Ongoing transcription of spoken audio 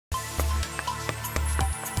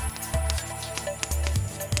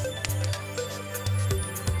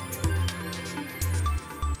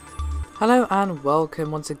Hello and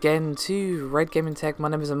welcome once again to Red Gaming Tech. My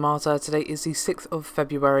name is Amata. Today is the 6th of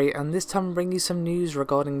February and this time I bring you some news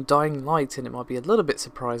regarding Dying Light, and it might be a little bit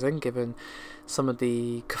surprising given some of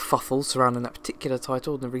the kerfuffle surrounding that particular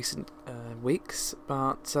title in the recent weeks,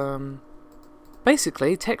 but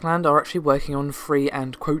basically Techland are actually working on free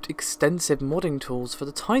and quote extensive modding tools for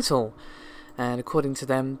the title. And according to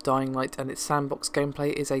them, Dying Light and its sandbox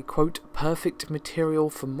gameplay is a quote perfect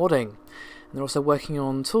material for modding. And they're also working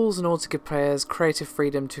on tools in order to give players creative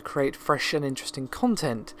freedom to create fresh and interesting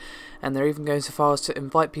content. And they're even going so far as to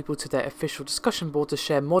invite people to their official discussion board to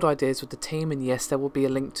share mod ideas with the team, and yes, there will be a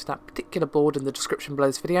link to that particular board in the description below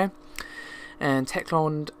this video. And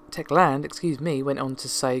Techland, went on to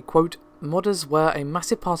say, quote, "Modders were a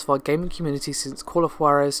massive part of our gaming community since Call of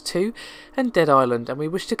Juarez 2 and Dead Island, and we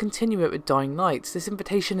wish to continue it with Dying Light. This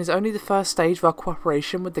invitation is only the first stage of our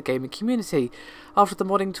cooperation with the gaming community. After the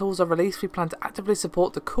modding tools are released, we plan to actively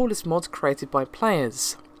support the coolest mods created by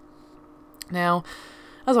players." Now,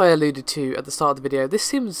 as I alluded to at the start of the video, this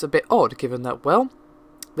seems a bit odd given that, well,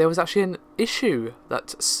 there was actually an issue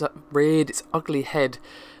that reared its ugly head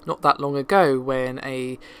not that long ago when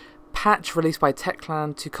a patch released by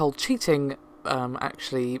Techland to cull cheating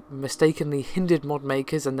actually mistakenly hindered mod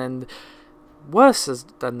makers, and then worse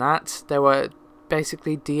than that, there were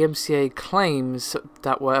basically DMCA claims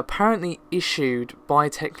that were apparently issued by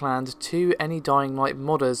Techland to any Dying Light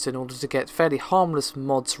modders in order to get fairly harmless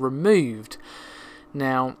mods removed.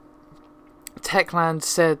 Now, Techland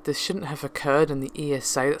said this shouldn't have occurred, and the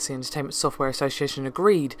ESA, that's the Entertainment Software Association,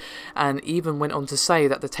 agreed, and even went on to say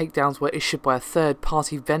that the takedowns were issued by a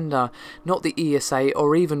third-party vendor, not the ESA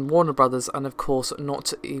or even Warner Brothers, and of course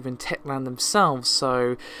not even Techland themselves.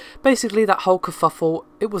 So basically that whole kerfuffle,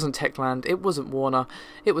 it wasn't Techland, it wasn't Warner,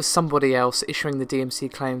 it was somebody else issuing the DMC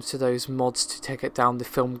claims to those mods to take it down the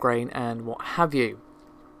film grain and what have you.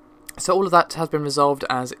 So all of that has been resolved,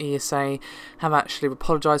 as ESA have actually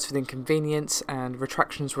apologised for the inconvenience, and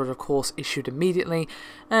retractions were of course issued immediately,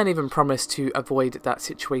 and even promised to avoid that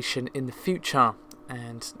situation in the future.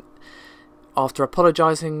 And after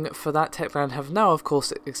apologising for that, Techland have now of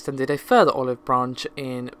course extended a further olive branch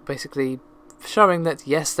in basically showing that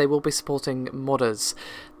yes, they will be supporting modders.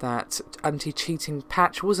 That anti-cheating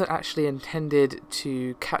patch wasn't actually intended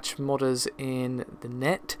to catch modders in the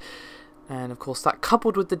net. And of course that,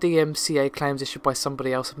 coupled with the DMCA claims issued by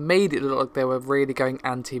somebody else, made it look like they were really going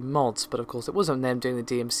anti-mods. But of course it wasn't them doing the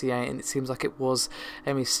DMCA, and it seems like it was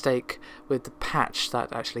a mistake with the patch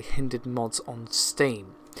that actually hindered mods on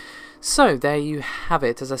Steam. So there you have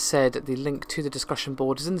it. As I said, the link to the discussion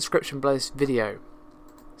board is in the description below this video.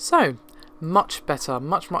 So, much better,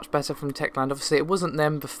 much better from Techland. Obviously it wasn't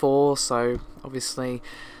them before, so obviously,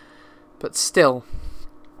 but still,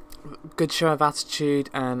 good show of attitude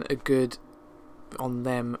and a good on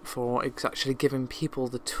them for actually giving people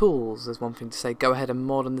the tools. There's one thing to say go ahead and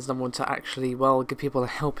mod, and there's another one to actually, well, give people a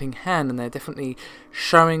helping hand, and they're definitely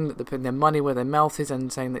showing that they're putting their money where their mouth is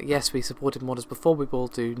and saying that yes, we supported modders before, we will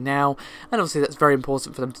do now. And obviously that's very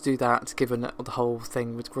important for them to do that, given the whole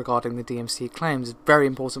thing regarding the DMC claims. It's very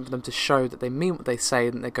important for them to show that they mean what they say,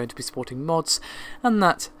 and they're going to be supporting mods, and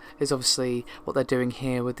that is obviously what they're doing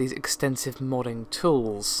here with these extensive modding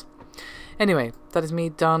tools. Anyway, that is me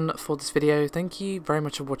done for this video. Thank you very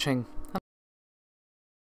much for watching.